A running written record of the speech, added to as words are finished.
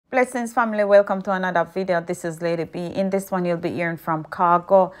Blessings family, welcome to another video. This is Lady B. In this one you'll be hearing from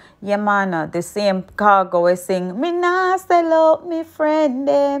Khago. Yeah man, the same Khago is sing me nah sell out me friend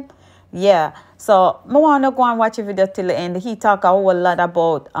them. Yeah, so I wanna go and watch the video till the end. He talk a whole lot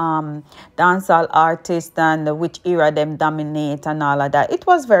about dancehall artists and which era them dominate and all of that. It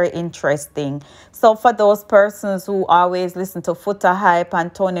was very interesting. So for those persons who always listen to Foota Hype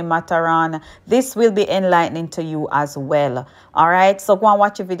and Tony Mataran, this will be enlightening to you as well. All right, so go and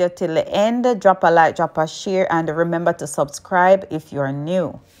watch the video till the end. Drop a like, drop a share, and remember to subscribe if you're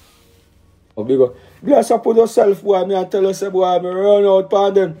new. Oh, big up. Bless up with yourself, boy. Me and tell you, say, boy, me run out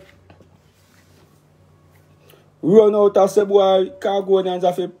pardon. Run out and say, boy, Khagonians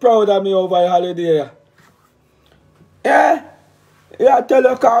are feel proud of me over a holiday. Eh? Yeah, tell you,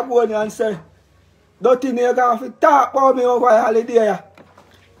 Khagonians, say, don't you need to talk about me over a holiday.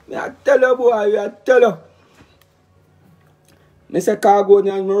 Me I tell you, boy, I tell you. Me say,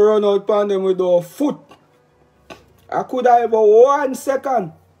 Khagonians, me run out upon them with our foot. I could have even 1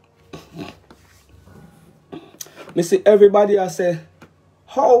 second. Me see everybody I say,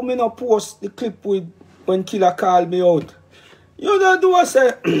 how me not post the clip with when Killer called me out? You don't do I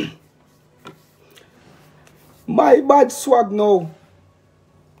say, my bad swag now.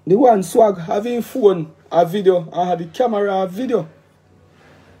 The one swag having phone a video and have the camera a video.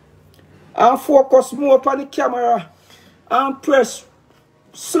 And focus more upon the camera and press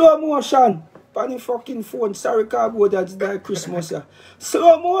slow motion on the fucking phone. Sorry, Khago, that's like Christmas. Yeah.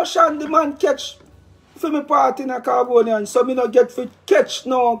 Slow motion, the man catch for me part in a Khagonian, so me not get for catch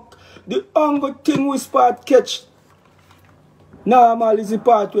now. The only thing we start catch normal is the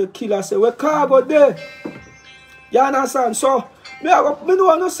part where Killer say, where Khago there. You understand? So, me don't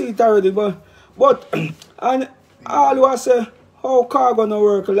want to see it already, but and all who say, how Khago no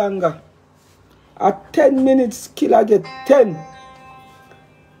work longer. At 10 minutes, Killer get 10.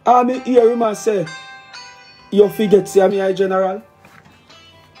 And me hear him and say, you forget, see me a general?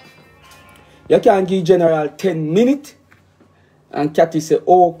 You can give general 10 minutes. And Cathy say,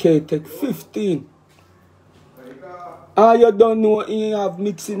 okay, take 15. And you don't know you have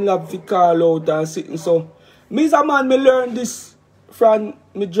mixing lab for call out and sitting. So, me as a man, me learn this from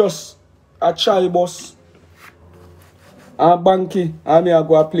me just a chai bus. And banky, and me I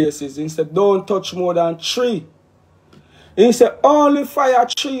go places. He said, don't touch more than 3. He said, only fire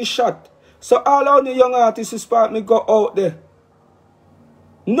 3 shots. So all of the young artists who spark me go out there.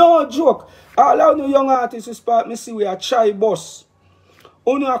 No joke. All of the young artists who spark me see we a chai bus.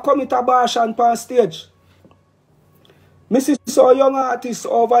 Only a come to bash and pan stage. Me see so young artists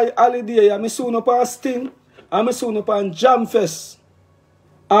over holiday and me soon up on Sting and me soon up on Jam Fest.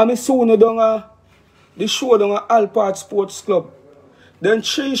 And me soon down the show down at Alpart Sports Club. Then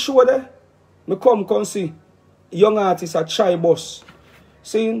 3 show there, me come see young artists at chai bus.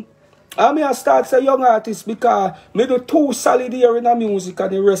 See? And me start say young artists because me do 2 solid year in the music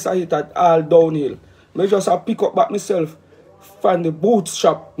and the rest of it at all downhill. Me just pick up back myself from the boots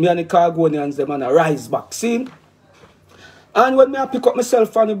shop, me and the Khagonians them and I rise back. See? And when me I pick up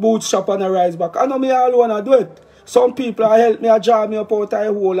myself from the boots shop and I rise back, I know me all wanna do it. Some people I help me I draw me up out of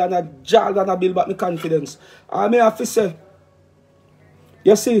a hole and I jog and I build back my confidence. And me have to say,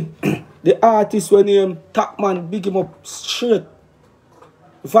 you see, the artist when him Tapman big him up straight.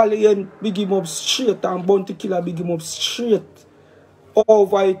 Valiant big him up straight and Bounty Killer big him up straight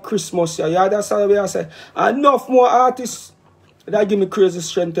over Christmas. Yeah, that's how I say. Enough more artists that give me crazy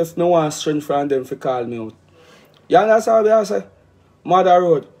strength if no one strength from them for call me out. Yeah, that's how I say. Mother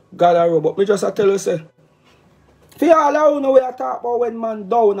road, God a road. But me just tell you say, for all I know we talk about when man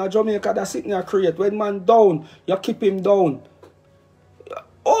down a Jamaica that sitting there create. When man down, you keep him down.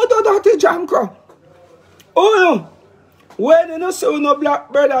 Oh, that is jam crowd. Oh no. When you know say no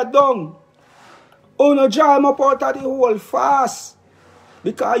black brother down, oh no jam up out of the hole fast.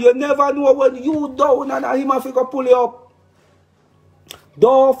 Because you never know when you down and him have to go pull you up.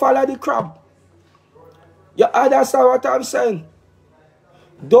 Don't follow the crab. You understand what I'm saying?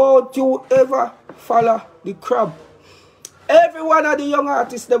 Don't you ever follow the crab. Every one of the young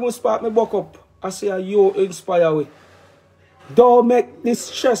artists they must spark me back up. I say you inspire me. Don't make this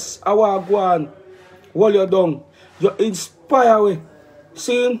stress our go on while you're down. You inspire me.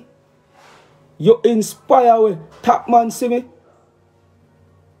 See? You inspire me. Top man see me.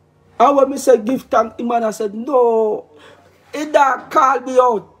 And when me say give thank him and I said no. He don't call me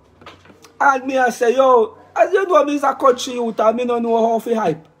out. And me I say yo, as you know me is a country youth and me don't know how to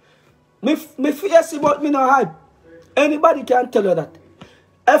hype. Me face but me no hype. Anybody can tell you that.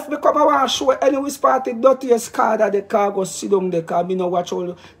 If me come around and show any party dirtiest card that the Khago sit down there, because me no watch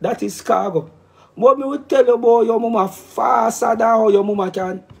all that is Khago. But me will tell you about your mama faster than how your mama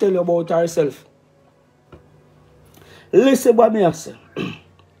can tell you about herself. Listen what me say.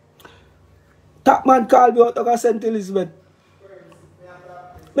 That man called me out of St. Elizabeth.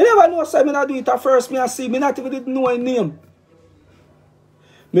 Me never know say me not do it at first. Me I see me not even didn't know his name.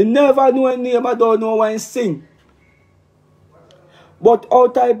 Me never know his name. I don't know why he sing. But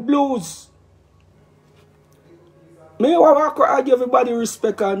out of blues, me I give everybody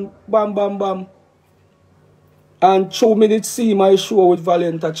respect and bam bam bam. And 2 minutes see my show with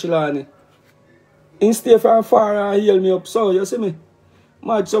Valenta Chilani. Instead from far and heal me up. So you see me?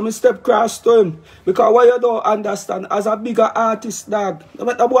 Mad, so me step cross to him. Because what you don't understand, as a bigger artist, dog, no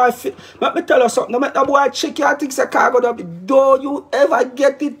matter boy, let me tell you something, no matter boy check your things a Khago, don't you ever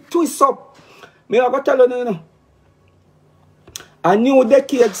get it twist up. Me I go tell you now. A new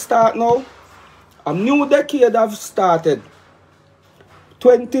decade start now. A new decade have started.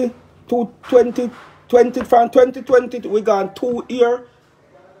 20 from 2020 we gone 2 years.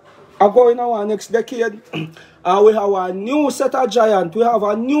 I go in our next decade and we have a new set of giants. We have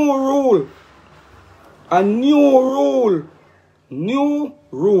a new rule. A new rule. New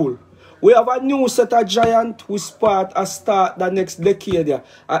rule. We have a new set of giants who start the next decade. Yeah.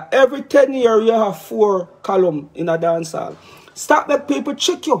 Every 10 years you have 4 columns in a dancehall. Stop let people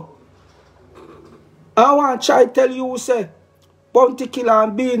check you. I want to try to tell you, say, Bounty Killer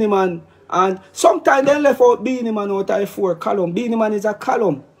and Beenie Man. And sometimes they left out Beenie Man out of 4 column. Beenie Man is a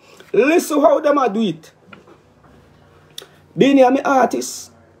column. Listen how them a do it. Beenie am an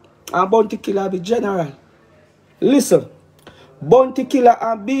artist and Bounty Killer be general. Listen. Bounty Killer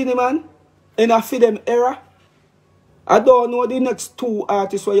and Beenie Man in a Fidem era. I don't know the next 2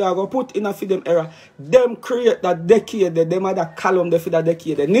 artists where you are going to put in a Fidem era. Them create that decade. Them are the column they for that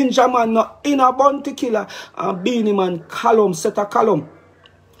decade. Ninja Man not in a Bounty Killer and Beenie Man column, set a column.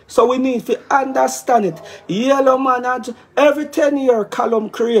 So we need to understand it. Yellow Man every 10 year column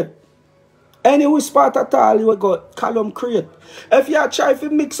create. Any whisper at all you got column create. If you try to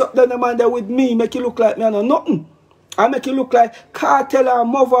mix up the man there with me, make it look like me I know nothing. I make it look like Cartel and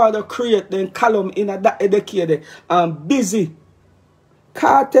Mother create then column in a decade and busy.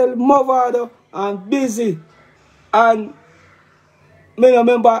 Cartel, Mother and busy. And me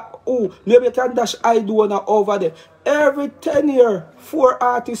remember, oh, maybe you can dash I do one over there. Every 10 years, 4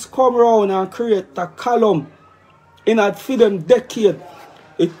 artists come around and create a column in a Fidem decade.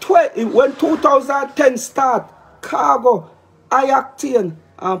 When 2010 start, Khago, Ayactian,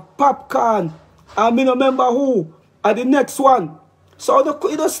 and Popcaan, and me remember who are the next one. So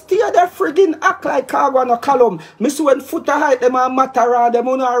you don't stay there friggin' act like Khago and a column. Me see when footer height them and matter them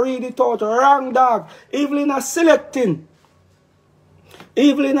wanna read it out. Wrong dog. Evelyn a selecting.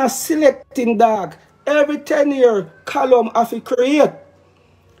 Evelyn a selecting dog. Every 10 year column have to create.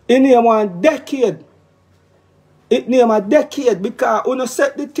 In here one decade. It name a decade because you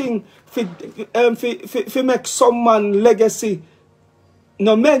set the thing for make some man legacy.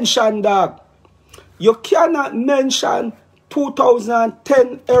 No mention dog. You cannot mention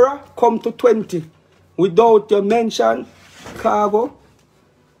 2010 era come to 20 without you mention Khago,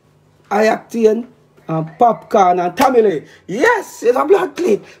 Ayactian, and Popcaan and Tamile. Yes, it's a blood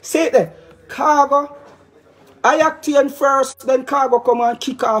clip. Say it there. Khago, Ayactian first, then Khago come and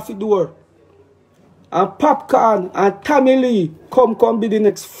kick off the door. And Popcaan and Tamile come be the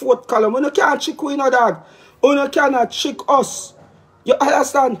next 4th column. You can't trick we, dog. You cannot trick us. You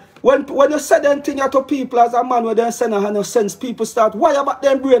understand? When you say them things to people as a man, when they send a no sense, people start, why about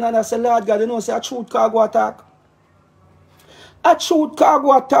them brain? And I say, Lord God, you know, say a truth Khago attack. A truth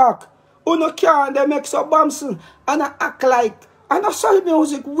Khago attack. You can't, they make some bumps and I act like, and that's how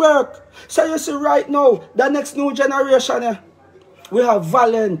music work. So you see right now, the next new generation, we have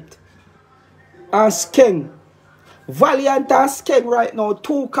Valiant and Skeng. Valiant and Skeng right now,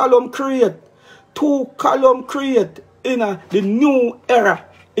 2 column create. 2 column create in the new era.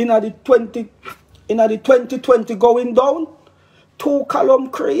 In the 2020 going down, 2 column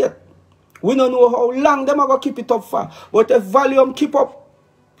create. We don't know how long them are going to keep it up for. But if volume keep up,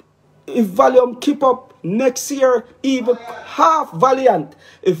 next year, even half Valiant.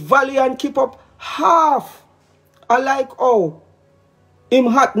 If Valiant keep up half, I like how him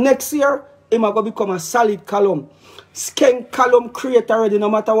hot next year, him are going to become a solid column. Skeng column create already, no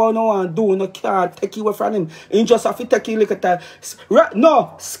matter what no one do, no can't take you away from him. You just have to take you like a time.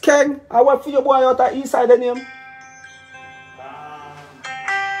 No, Skeng, I want for your boy out of east side the name.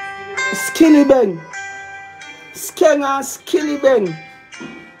 Skilly Ben. Skeng and Skilly Ben.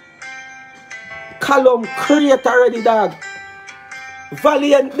 Column create already, dog.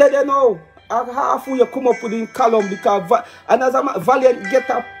 Valiant dead you know. Half you come up with in column because and as a Valiant get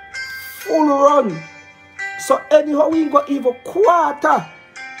up full run. So anyhow, we got even quarter.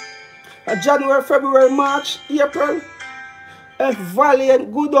 January, February, March, April. If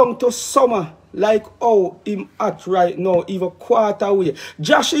Valiant go down to summer, like how him at right now, even quarter away.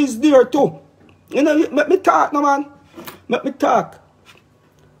 Josh is there too. You know, let me talk, no man. Let me talk.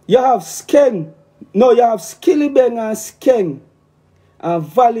 You have Skeng. No, you have Skillibeng and Skeng. And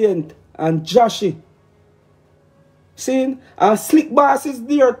Valiant and Joshy. See? And Slick Bass is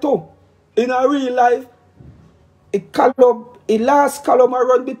there too. In a real life, a last column I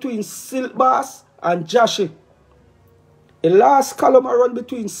run between Silk Bass and Joshy. The last column I run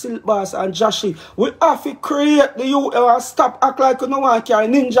between Silk Bass and Joshy. We have to create the youth and stop act like you no want to carry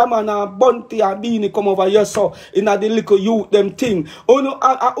Ninja Man and Bunty and Beanie come over here so in the little youth them thing. Uno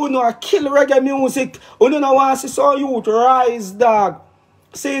kill reggae music. Uno no want to see some youth rise, dog.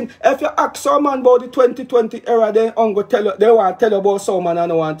 Saying if you ask some man about the 2020 era, they want to tell you about some man and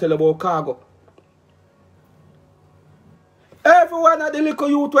they want to tell you about Khago. Everyone at the little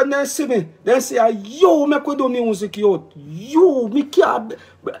youth when they see me, they say, yo, make we do music, youth. You, me can't.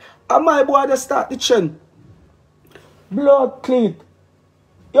 And my boy, they start the trend. Blood cleat.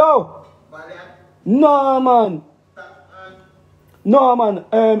 Yo. No, man. No, man.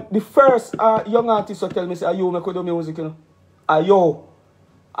 The first young artist will tell me, say, yo, make we do music, you know.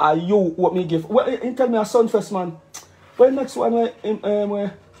 You, what me give. Well, he tell me a son first, man. Well, next one,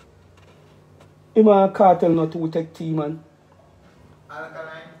 where him a cartel not to take tea, man.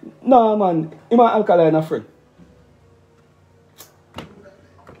 Alkaline? No, man. Him a alkaline a friend.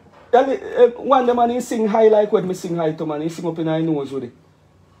 One day, man, he sing high like when me sing high to, man. He sing up in his nose with it.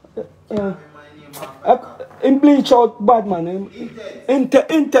 Him bleach out bad, man.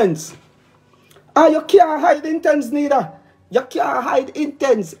 Intense. You can't hide intense neither. You can't hide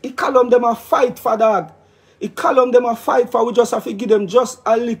intense. He call them a fight for dog. He call them a fight for. We just have to give them just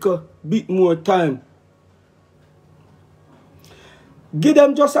a little bit more time. Give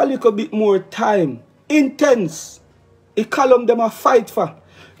them just a little bit more time. Intense. He call them a fight for.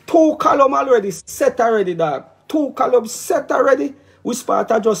 2 columns already set already, dog. 2 columns set already. We start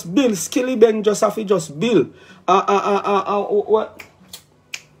to just build. Skillibeng just have to just build. What?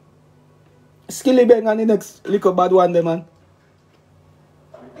 Skillibeng and the next little bad one, there, man.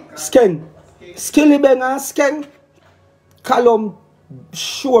 Skeng. Skillibeng and Skeng. Column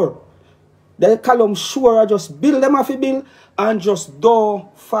sure. The column sure I just build them off a build and just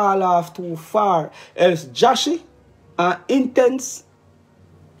don't fall off too far. Else Joshy and Intense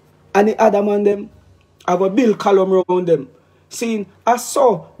and the other man them have a build column around them. Seeing I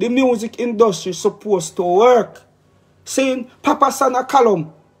saw the music industry supposed to work. Seeing Papa Sana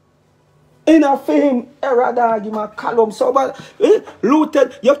column. In a fame era dog him a column so but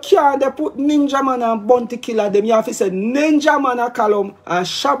looted you can't put Ninja Man and Bounty Killer them. You have to say Ninja Man a column and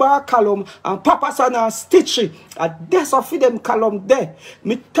Shabba a column and Papa Sana and Stitchy and that's of them column there.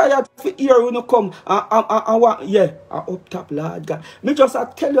 Me tired for hear when you come and what yeah up top lad God. Me just I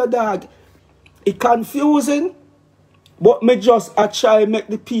tell you dog it confusing but me just I try make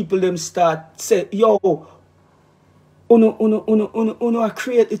the people them start say yo Uno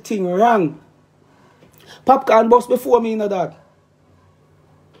create the thing wrong. Popcaan boss before me, you know that.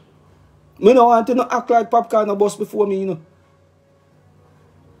 Me no want to no act like Popcaan no boss before me, you know.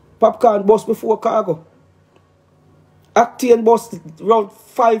 Popcaan boss before Khago. Acting boss around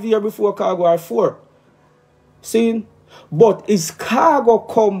 5 years before Khago or 4. See? But is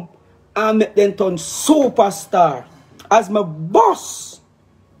Khago come and make them turn superstar as my boss?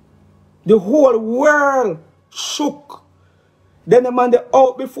 The whole world shook. Then the man they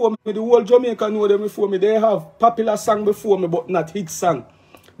out before me, the whole Jamaica know them before me. They have popular song before me, but not hit song.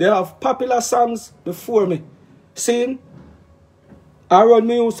 They have popular songs before me. See? I run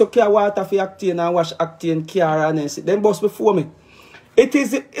me used to care water for acting and watch acting care and then them boss before me. It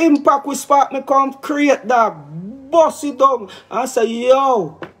is the impact we spark me come create that. Boss it down and say,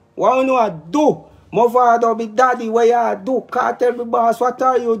 yo, what you know I do? My father be daddy, what you do? Can't tell me boss, what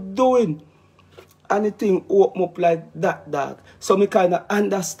are you doing? Anything open up like that, dog. So me kind of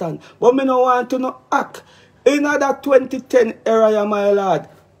understand. But me no want to no act. In that 2010 era, my lad,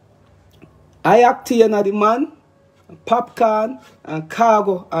 I act in the man, Popcaan, and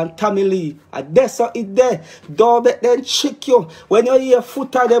Khago, and Tommy Lee. And that's how it there. Don't let them trick you. When you hear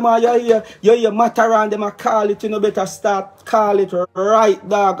footer them or you hear matter around them, I call it, you know, better start call it right,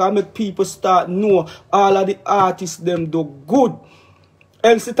 dog. And make people start know all of the artists them do good.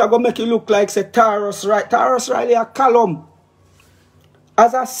 Else it go make you look like say Taurus Riley a column.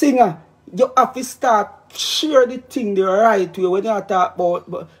 As a singer, you have to start share the thing the right way when you talk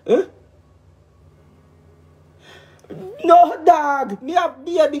about No, dog. Me a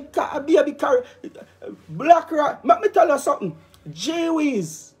baby car. Black rat. Let me tell you something.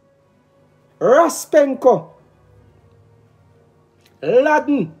 Jewies, Raspenko,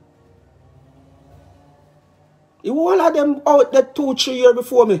 Laden. All of them out there 2-3 years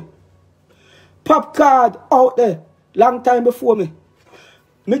before me. Popcaan out there long time before me.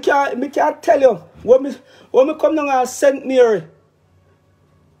 Me can't tell you when me come down at St. Mary.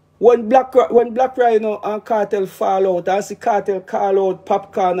 When Black Rhino and Cartel fall out, and see Cartel call out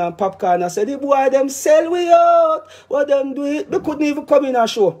Popcaan and Popcaan, I said, the boy them sell we out. What them do it? They couldn't even come in a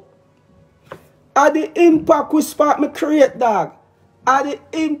show. At the impact we spark me create, dog. At the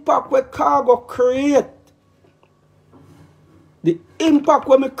impact we Khago create. The impact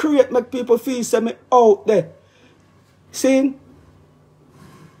when me create make people feel say me out there. See?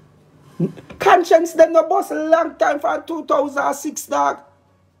 Conscience them no boss a long time for 2006, dog.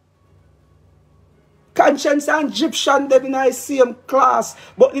 Conscience and Egyptian them in the same class.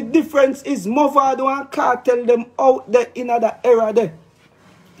 But the difference is Movado and Cartel them out there in another era there.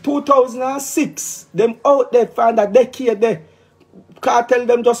 2006, them out there for a decade there. Cartel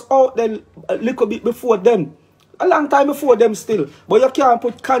them just out there a little bit before them. A long time before them still. But you can't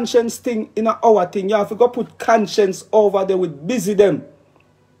put conscience thing in our thing. You have to go put conscience over there with busy them.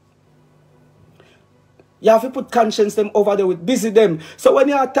 You have to put conscience them over there with busy them. So when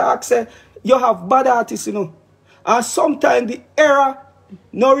you talk, say, you have bad artists, you know. And sometimes the era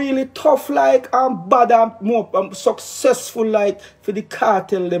not really tough like and bad and more successful like for the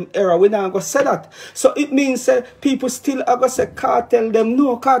Cartel them era. We not going to say that. So it means people still are going to say Cartel them.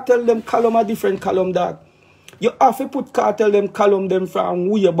 No, Cartel them column a different column, dog. You have to put Cartel them column them from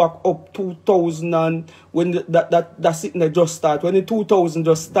way back up 2000 and when that's it they just start. When the 2000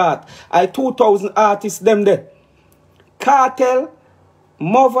 just start. 2000 artists them there. Cartel,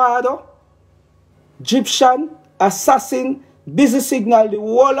 Movado, Egyptian, Assassin, Busy Signal, the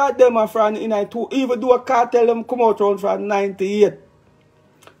whole of them are from in even though a Cartel them come out around from 98.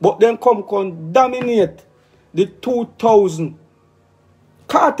 But them come dominate the 2000.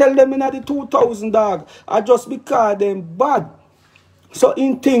 Cartel them in the 2000, dog. I just because them bad. So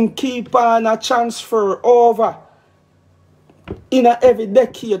in thing keep on a transfer over in every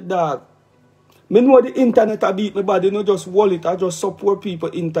decade, dog. Me know the internet a beat me body, not just wallet, I just support people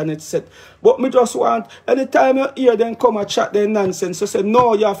internet set. But me just want, anytime you hear them come and chat their nonsense, you say,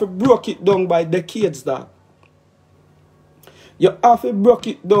 no, you have to break it down by decades, dog. You have to break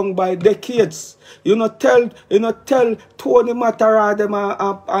it down by decades. You not tell Tony Matara them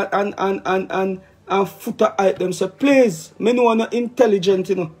and footer items. So please, me know no intelligent,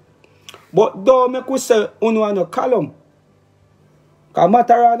 you know. But don't make we say uno no column. Cause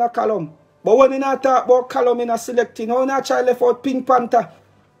Matara no column. But when you not talk about column in a selecting, you not try left out Pink Panther.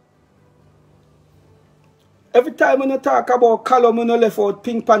 Every time when you talk about column, you left out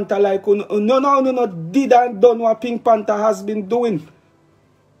Pink Panther like no did and done what Pink Panther has been doing.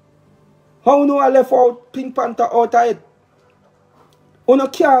 How you left out Pink Panther out of it? You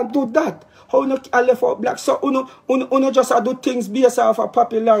can't do that. How you left out black? So you just do things based off of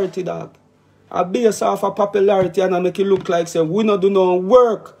popularity, dog. Based off of popularity and I make it look like say we not do no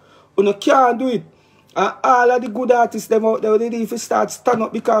work. You can't do it. And all of the good artists them out there, they if you start stand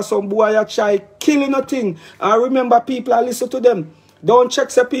up because some boy a try killing a thing. And remember people I listen to them. Don't check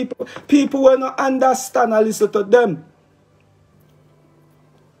say people will not understand I listen to them.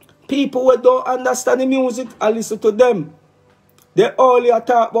 People who don't understand the music I listen to them. They only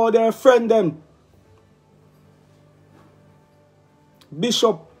talk about their friend them.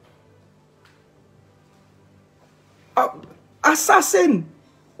 Bishop. Assassin.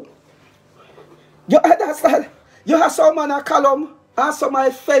 You understand? You have some on a column, and some of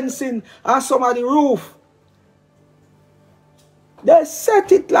the fencing, and some of the roof. They set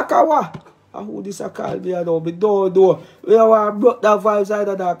it like a what? And who this a call me a do? Do. We want to broke that vibes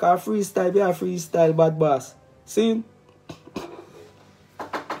either that freestyle, be a freestyle bad boss. See?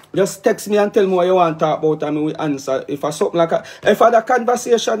 Just text me and tell me what you want to talk about and we answer. If I something like a, if I had a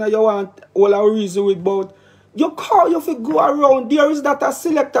conversation and you want all a reason with about, you call you if you go around. There is that a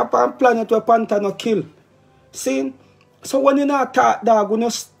select up on planet where Panther no kill. See? So when you not talk dog, when you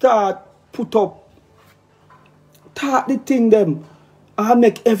start put up, talk the thing them and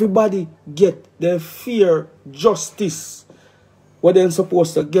make everybody get their fear justice what they're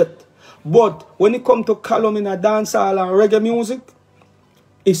supposed to get. But when it come to column in a dancehall and reggae music,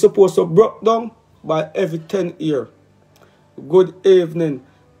 it's supposed to break down by every 10 years. Good evening.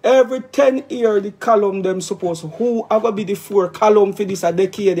 Every 10 years, the column them supposed to, who are going to be the 4 column for this a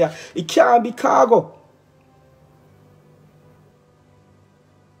decade there? It can't be Khago.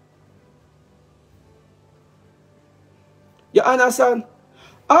 You understand?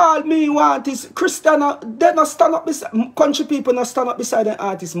 All me want is Christian, they not stand up beside, country people not stand up beside the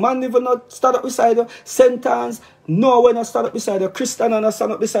artists. Man even not stand up beside the sentence. No one not stand up beside the Christian and not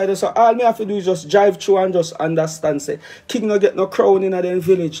stand up beside the. So all me have to do is just drive through and just understand. Say, king not get no crown in the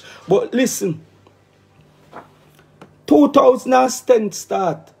village. But listen, 2010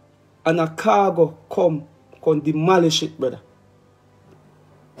 start and a Khago come demolish it, brother.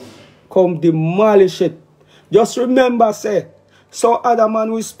 Come demolish it. Just remember, say, so other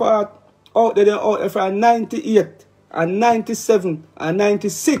man we start out there from 98 and 97 and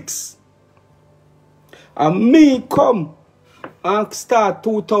 96. And me come and start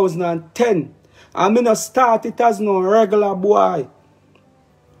 2010. And me not start it as no regular boy.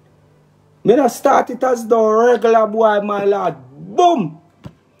 Me not start it as no regular boy, my lord. Boom!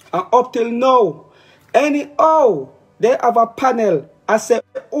 And up till now, anyhow, they have a panel. I say,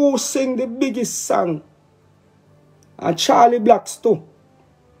 who sing the biggest song? And Charlie Blacks too.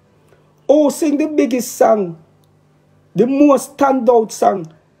 Who sing the biggest song? The most standout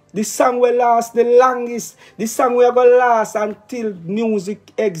song. The song will last the longest. The song will go last until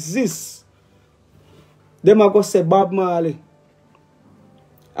music exists. Them are going to say Bob Marley.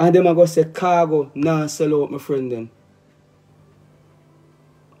 And them are going to say Khago. Nah, sell out my friend them.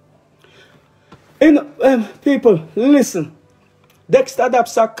 People, listen. Dexter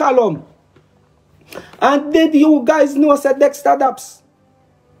Daps a column. And did you guys know that Dexter Daps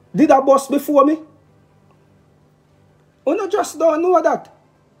did a boss before me? You just don't know that.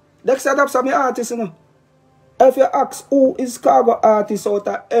 Dexter Daps are my artist, you know. If you ask who is Khago artist out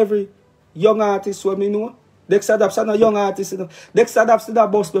of every young artist who me know, Dexter Daps are not young artist, you know. Dexter Daps did a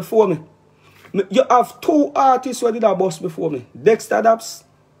boss before me. You have two artists who did a boss before me. Dexter Daps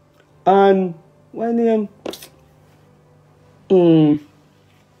and what name?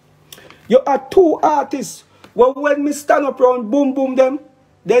 You are two artists. Well, when me stand up around boom boom them,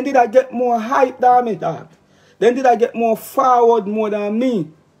 then did I get more hype than me, dog. Then did I get more forward more than me.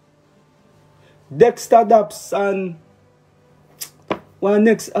 Dexter Daps and one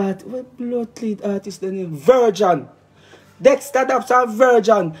next art, what blood lead artist the name? Virgin. Dexter Daps and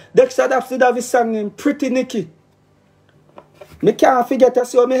Virgin. Dexter Daps did have a song named Pretty Nicky. Me can't forget to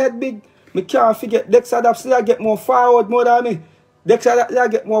see my head big. Me can't forget Dexter Daps did I get more forward more than me. Dexter Daps did I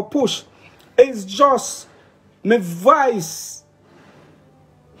get more push. It's just my voice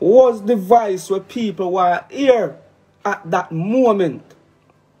was the voice where people were here at that moment.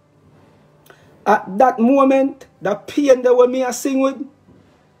 At that moment, the pain that me I sing with,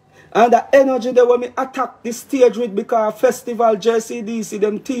 and the energy that me attack the stage with because festival JCDC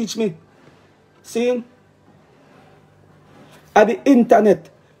them teach me. See? At the internet.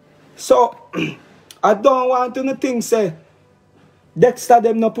 So I don't want to think say Dexter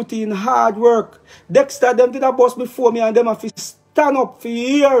them not put in hard work. Dexter them did a boss before me and them have to stand up for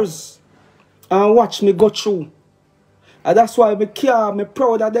years and watch me go through. And that's why me care, me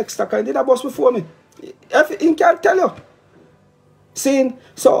proud of Dexter because he did a boss before me. If he can tell you. See?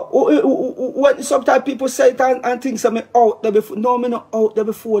 So when sometimes people say it and think I'm out there before. No, me not out there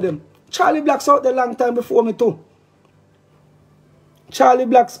before them. Charlie Black's out there long time before me too. Charlie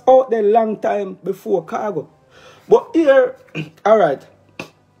Black's out there long time before Khago. But here, alright.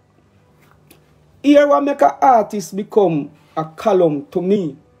 Here what make an artist become a column to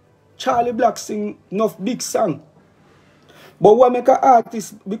me. Charlie Black sing enough big song. But what make an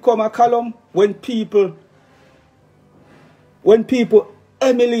artist become a column when people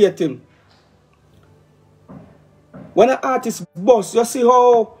emulate him. When an artist boss, you see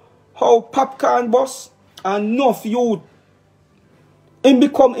how popcaan boss and enough youth. It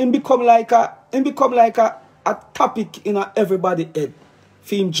become like a topic in everybody's head.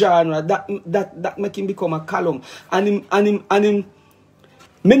 Film genre that make him become a column. And him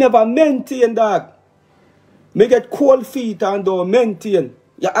me never maintain that. Me get cold feet and don't maintain.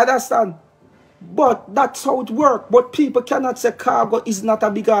 You understand? But that's how it works. But people cannot say Khago is not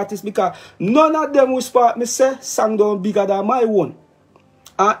a big artist because none of them whisper me say song don't bigger than my own.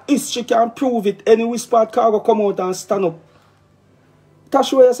 And history can prove it. Any whisper Khago come out and stand up.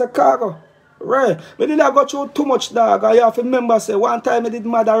 That's why I say Khago. Right. Me did I go through too much, dog. I have to remember say one time I did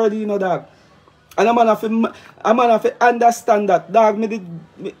mad already, you know, dog. And I'm gonna have to understand that, dog.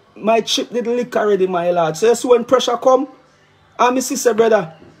 My chip did lick already, my lad. So yes, when pressure come, and my sister,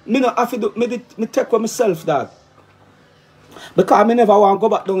 brother, me not have to do, me take for myself, dog. Because me never want to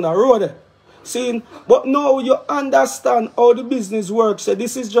go back down the road. See, but now you understand how the business works. So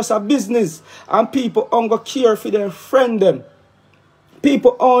this is just a business, and people only care for their friend them.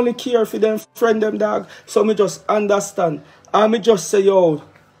 People only care for them friend them, dog. So me just understand. And me just say, yo,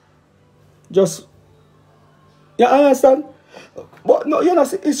 just, you understand? But no, you know,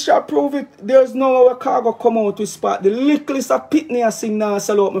 it shall prove it. There's no way Khago come out to spot. The littlest of pitney I sing now,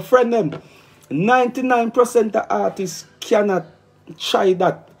 sell out. My friend them, 99% of artists cannot try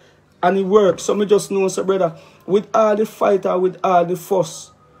that. And it works. So me just know, so brother, with all the fight or with all the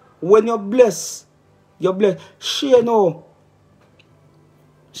fuss, when you're blessed, you're blessed. She know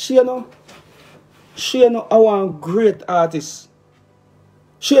I want great artist.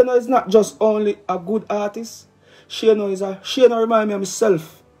 She know is not just only a good artist. She know remind me of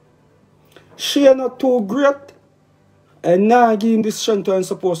myself. She know too great and now give him the strength I'm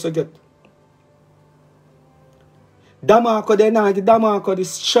supposed to get. Damako they now give Damako the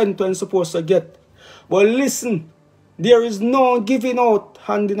strength I'm supposed to get. But listen, there is no giving out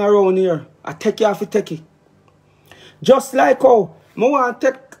handing around here. I take you off, take it. Just like how I want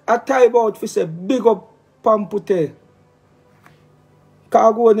to take a time out for say big up Pampute.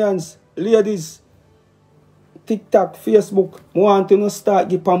 Khagonians, ladies, Tik Tok, Facebook, I want to start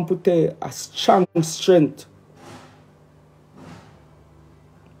give Pampute a strong strength.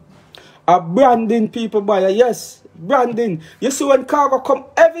 A branding people buy, yes, branding. You see when Khago come,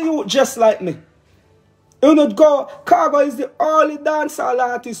 every youth just like me. You not go, Khago is the only dancehall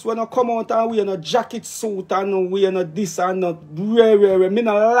artist when I come out and wear a jacket suit and wear no this and no rare. Me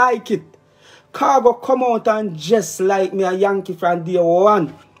not like it. Khago come out and just like me a Yankee from day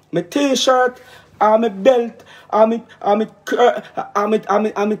one. My t-shirt, and my belt, and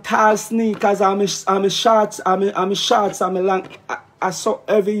my tall sneakers, and my shorts, and my long. I saw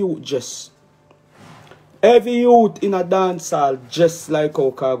every youth just. Every youth in a dancehall just like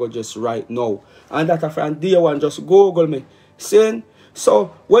how Khago just right now. And that from day one just Google me. Saying, so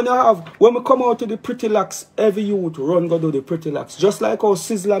when we come out to the pretty locks, every youth run go do the pretty locks. Just like how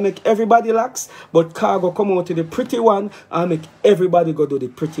Sizzler make everybody locks, but Khago come out to the pretty one and make everybody go do the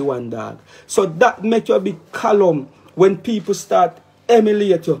pretty one, dog. So that make you a big column when people start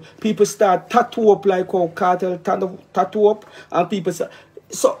emulate you. People start tattoo up like how Cartel tattoo up, and people say,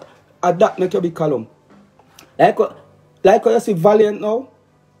 so that make you a big column. Like how you see Valiant now,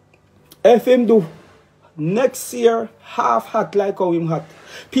 if him do next year half hot like how him hot,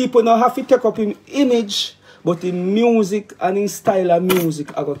 people now have to take up him image, but in music and in style of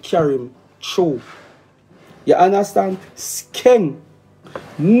music I go carry him through. You understand? Skeng.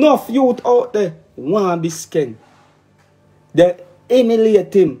 Enough youth out there want to be skeng. They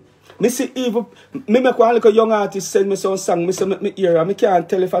emulate him. Me see even me make one little young artist send me some song, me say make me hear, and me can't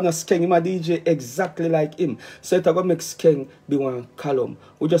tell if I'm not skeng him a DJ exactly like him. So it go make skeng be one column.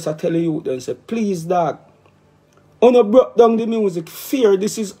 We just tell you then say, please dog, Uno broke down the music. Fear,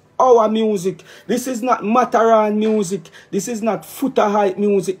 this is our music. This is not Mataran music. This is not Foota Hype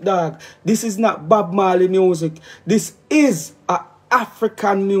music, dog. This is not Bob Marley music. This is a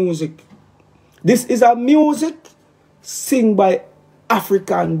African music. This is a music sing by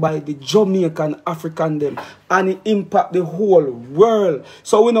African, by the Jamaican African them, and it impact the whole world.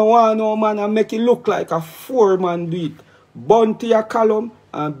 So we don't want no man and make it look like a 4-man beat. Bounty a column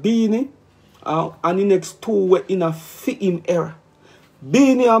and Beanie, and the next two were in a Fihim era.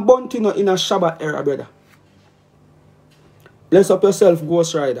 Beanie and Bounty not in a Shabbat era, brother. Bless up yourself,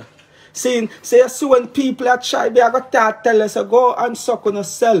 Ghost Rider. See when people are try, they are going to tell us, go and suck on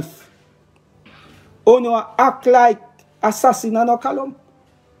yourself. You act like assassin and no column.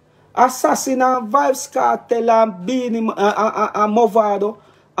 Assassin and Vibes Cartel and Beanie and Movado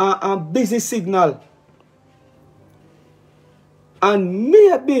and Busy Signal. And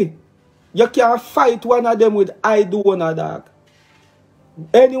maybe you can fight one of them with I do one dog.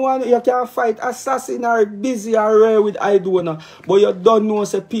 Anyone you can fight Assassin or Busy or Rare with I do one. But you don't know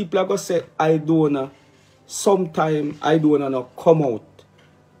say people are going to say I do one. Sometime I do one not come out.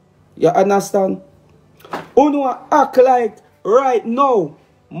 You understand? Uno act like right now,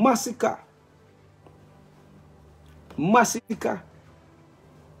 massacre.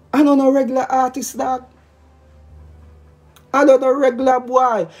 I don't know regular artist, dog. I don't know regular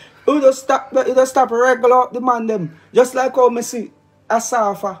boy. You just stop regular the man them. Just like how I see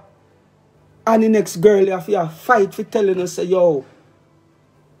Asafa and the next girl you have to fight for telling us say, yo,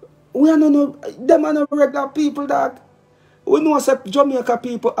 we are not them are not regular people, dog. We know that Jamaica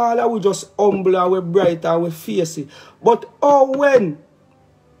people all are we just humble and we bright and we facey. But when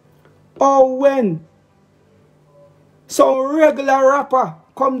some regular rapper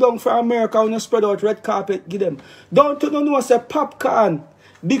come down from America and you spread out red carpet, give them. Don't you know say popcorn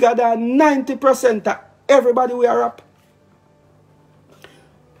bigger than 90% of everybody we rap?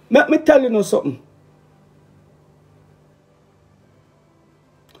 Let me tell you something.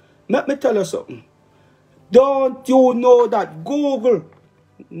 Let me tell you something. Don't you know that Google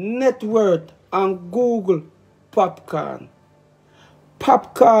net worth and Google popcorn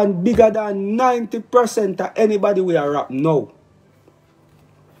Popcaan bigger than 90% of anybody we are rap now.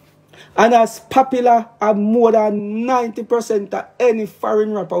 And as popular as more than 90% of any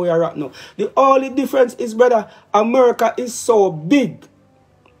foreign rapper we are rap now. The only difference is, brother, America is so big.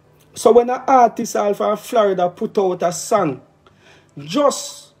 So when an artist from Florida put out a song,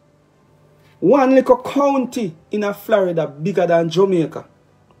 just one little county in a Florida bigger than Jamaica.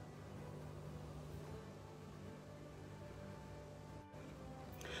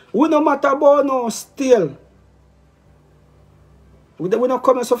 We no matter about no still. We don't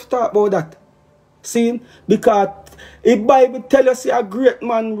come and talk about that. See? Because the Bible tells us a great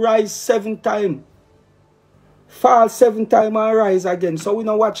man rise 7 times. Fall 7 times and rise again. So we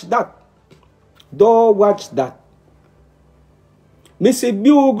don't watch that. Don't watch that. Me see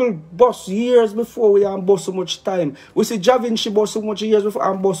Bugle bust years before we and bust so much time. We see Javinci bust so much years before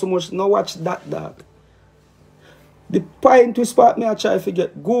and bust so much. Now watch that, dog. The point we spot me I try to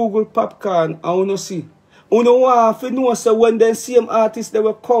get Google Popcaan and you know see. You know want to know so when the same artists they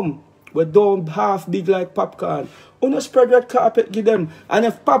will come, we don't half big like Popcaan. You know spread red carpet give them. And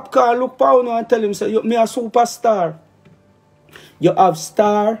if Popcaan look for you and tell him say me a superstar. You have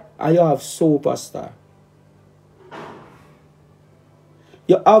star and you have superstar.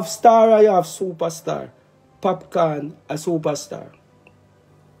 You have star and you have superstar. Popcaan a superstar.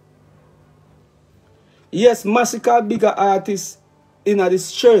 Yes, Massacre bigger artist in this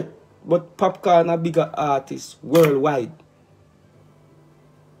shirt, but Popcaan a bigger artist worldwide.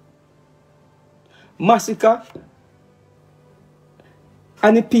 Massacre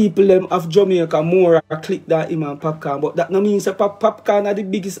and the people them of Jamaica more click that him and Popcaan, but that no means that Popcaan are the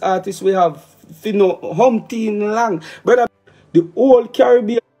biggest artist we have. You know, Humpty long. Brother, the whole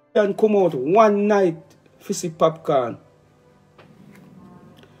Caribbean come out one night to see Popcaan.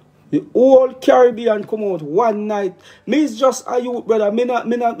 The whole Caribbean come out one night. Me is just a youth, brother. Me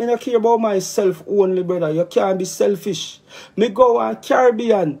not care about myself only, brother. You can't be selfish. Me go on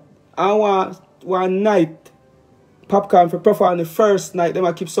Caribbean and one night. Popcaan for perform the first night. They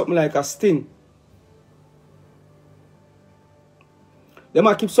might keep something like a sting. They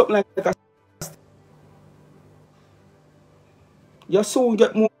might keep something like a sting. You soon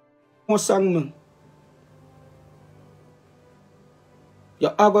get more song, man. You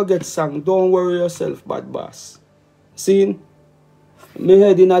are going to get song. Don't worry yourself, bad boss. See? Me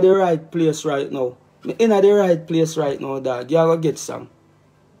head in the right place right now. Me in the right place right now, dog. You are going to get song.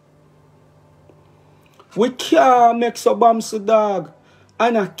 We can't make so bombs, dog.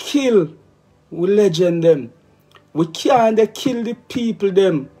 And a kill we legend them. We can't kill the people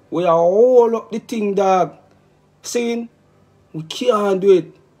them. We are all up the thing, dog. See? We can't do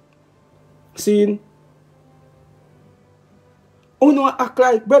it. See? You know act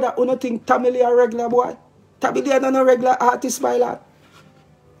like, brother, you know think Tammy Lee a regular boy? Tammy Lee not a regular artist, my lad.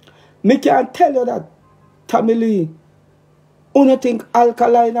 Me can't tell you that. Tammy Lee. You know think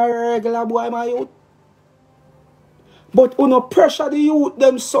Alkaline a regular boy, my youth? But you know pressure the youth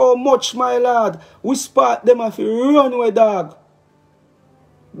them so much, my lad. We spot them if you run with dog.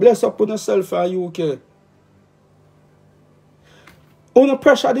 Bless up on yourself and UK. You know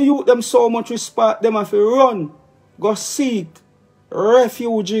pressure the youth them so much, we spot them if you run. Go seek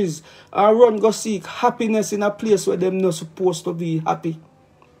refugees and run go seek happiness in a place where them not supposed to be happy.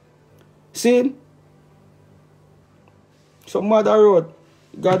 See? So Mother Road,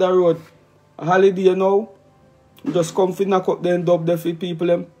 Gather Road, a holiday now. Just come for knock up them dub there for people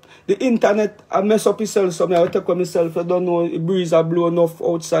them. The internet I mess up itself, so I will take on myself. I don't know the breeze are blow enough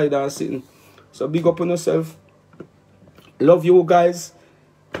outside and sitting. So big up on yourself. Love you guys.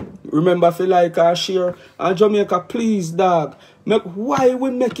 Remember if you like and share. And Jamaica, please, dog. Why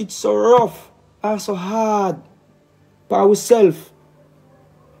we make it so rough and so hard for ourselves?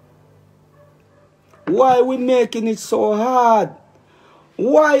 Why we making it so hard?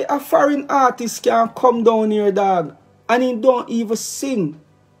 Why a foreign artist can come down here, dog, and he don't even sing?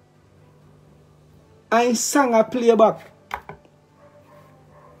 And sang a playback.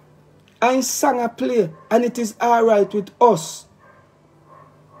 And sang a play, and it is alright with us.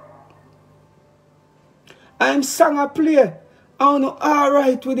 I'm sang a play. I'm not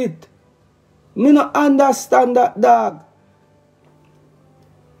alright with it. Me not understand that, dog.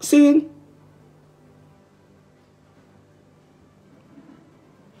 See?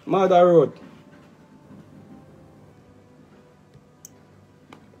 Mother Road.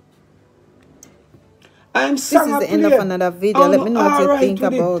 I'm I'm This is the end of another video. Let me know what you think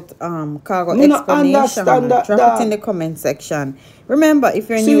about Khago explanation. Drop it in the comment section. Remember, if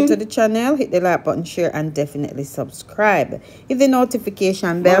you're new to the channel, hit the like button, share, and definitely subscribe. Hit the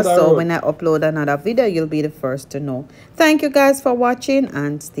notification bell so when I upload another video, you'll be the first to know. Thank you guys for watching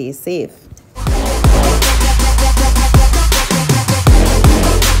and stay safe.